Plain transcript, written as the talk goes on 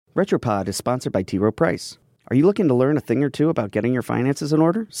Retropod is sponsored by T. Rowe Price. Are you looking to learn a thing or two about getting your finances in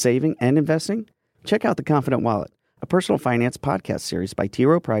order, saving, and investing? Check out The Confident Wallet, a personal finance podcast series by T.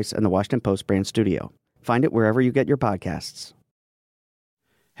 Rowe Price and the Washington Post brand studio. Find it wherever you get your podcasts.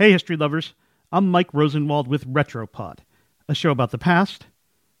 Hey, history lovers. I'm Mike Rosenwald with Retropod, a show about the past,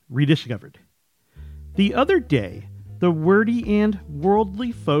 rediscovered. The other day, the wordy and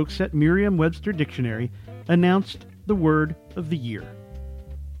worldly folks at Merriam-Webster Dictionary announced the word of the year.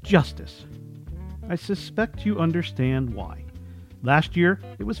 Justice. I suspect you understand why. Last year,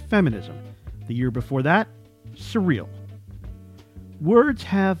 it was feminism. The year before that, surreal. Words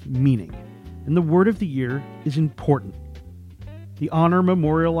have meaning, and the word of the year is important. The honor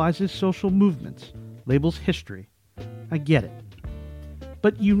memorializes social movements, labels history. I get it.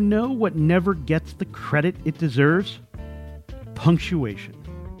 But you know what never gets the credit it deserves? Punctuation.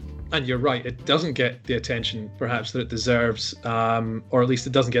 And you're right, it doesn't get the attention perhaps that it deserves, or at least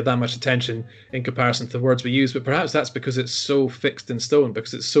it doesn't get that much attention in comparison to the words we use, but perhaps that's because it's so fixed in stone,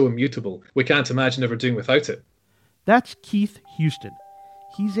 because it's so immutable. We can't imagine ever doing without it. That's Keith Houston.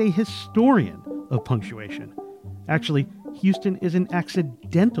 He's a historian of punctuation. Actually, Houston is an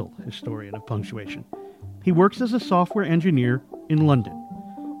accidental historian of punctuation. He works as a software engineer in London.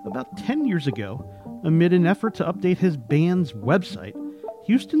 About 10 years ago, amid an effort to update his band's website,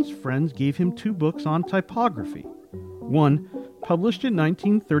 Houston's friends gave him 2 books on typography. One, published in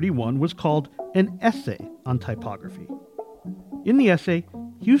 1931, was called An Essay on Typography. In the essay,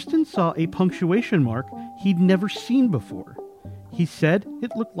 Houston saw a punctuation mark he'd never seen before. He said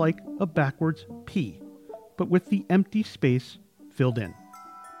it looked like a backwards P, but with the empty space filled in.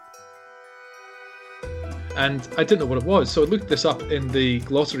 And I didn't know what it was, so I looked this up in the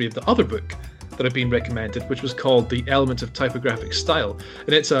glossary of the other book that had been recommended, which was called The Element of Typographic Style,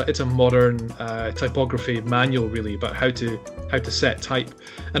 and it's a modern typography manual really about how to set type.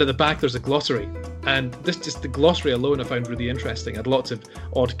 And at the back there's a glossary, and the glossary alone I found really interesting. It had lots of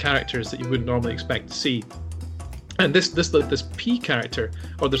odd characters that you wouldn't normally expect to see. And this P character,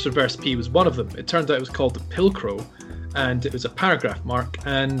 or this reverse P, was one of them. It turned out it was called the Pilcrow, and it was a paragraph mark,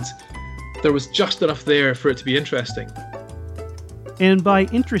 and there was just enough there for it to be interesting. And by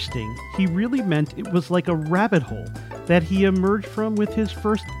interesting, he really meant it was like a rabbit hole that he emerged from with his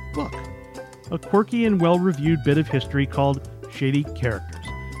first book, a quirky and well-reviewed bit of history called Shady Characters,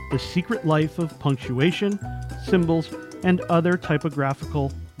 The Secret Life of Punctuation, Symbols, and Other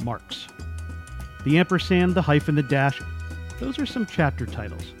Typographical Marks. The ampersand, the hyphen, the dash, those are some chapter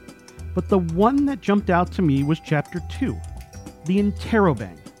titles. But the one that jumped out to me was chapter 2, the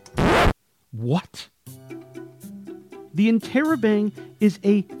interrobang. What? The interrobang is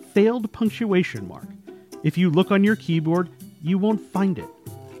a failed punctuation mark. If you look on your keyboard, you won't find it.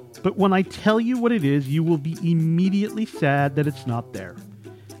 But when I tell you what it is, you will be immediately sad that it's not there.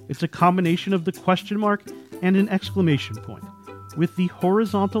 It's a combination of the question mark and an exclamation point, with the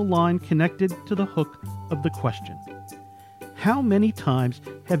horizontal line connected to the hook of the question. How many times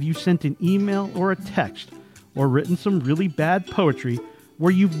have you sent an email or a text, or written some really bad poetry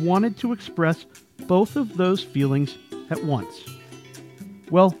where you've wanted to express both of those feelings at once?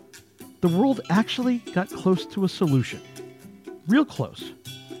 Well, the world actually got close to a solution. Real close.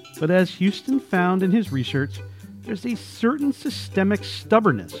 But as Houston found in his research, there's a certain systemic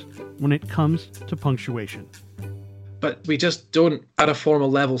stubbornness when it comes to punctuation. But we just don't, at a formal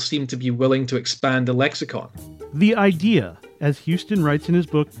level, seem to be willing to expand the lexicon. The idea, as Houston writes in his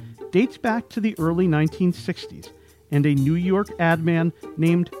book, dates back to the early 1960s and a New York ad man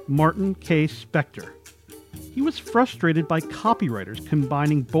named Martin K. Spector. He was frustrated by copywriters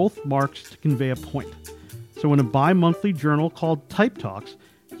combining both marks to convey a point. So in a bi-monthly journal called Type Talks,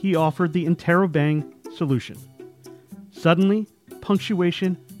 he offered the interrobang solution. Suddenly,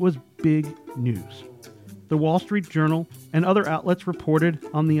 punctuation was big news. The Wall Street Journal and other outlets reported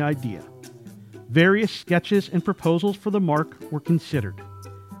on the idea. Various sketches and proposals for the mark were considered.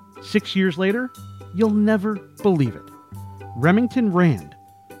 6 years later, you'll never believe it. Remington Rand,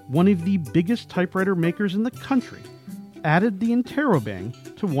 one of the biggest typewriter makers in the country, added the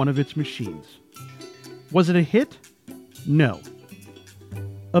interrobang to one of its machines. Was it a hit? No.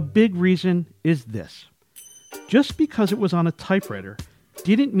 A big reason is this. Just because it was on a typewriter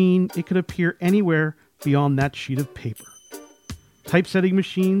didn't mean it could appear anywhere beyond that sheet of paper. Typesetting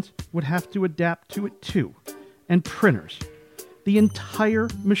machines would have to adapt to it too, and printers. The entire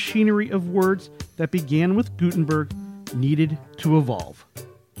machinery of words that began with Gutenberg needed to evolve.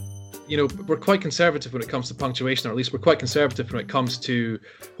 You know, we're quite conservative when it comes to punctuation, or at least we're quite conservative when it comes to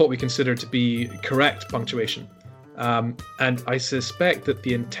what we consider to be correct punctuation. And I suspect that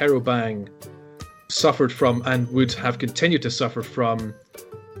the interrobang suffered from, and would have continued to suffer from,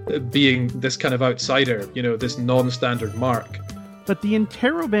 being this kind of outsider, this non-standard mark. But the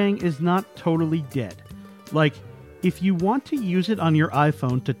interrobang is not totally dead. Like, if you want to use it on your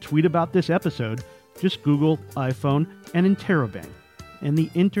iPhone to tweet about this episode, just Google iPhone and interrobang, and the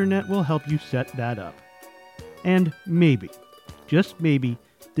internet will help you set that up. And maybe, just maybe,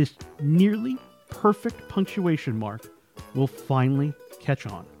 this nearly perfect punctuation mark will finally catch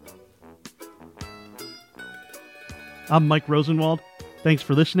on. I'm Mike Rosenwald. Thanks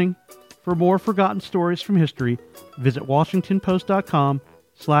for listening. For more forgotten stories from history, visit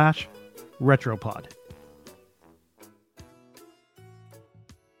WashingtonPost.com/retropod.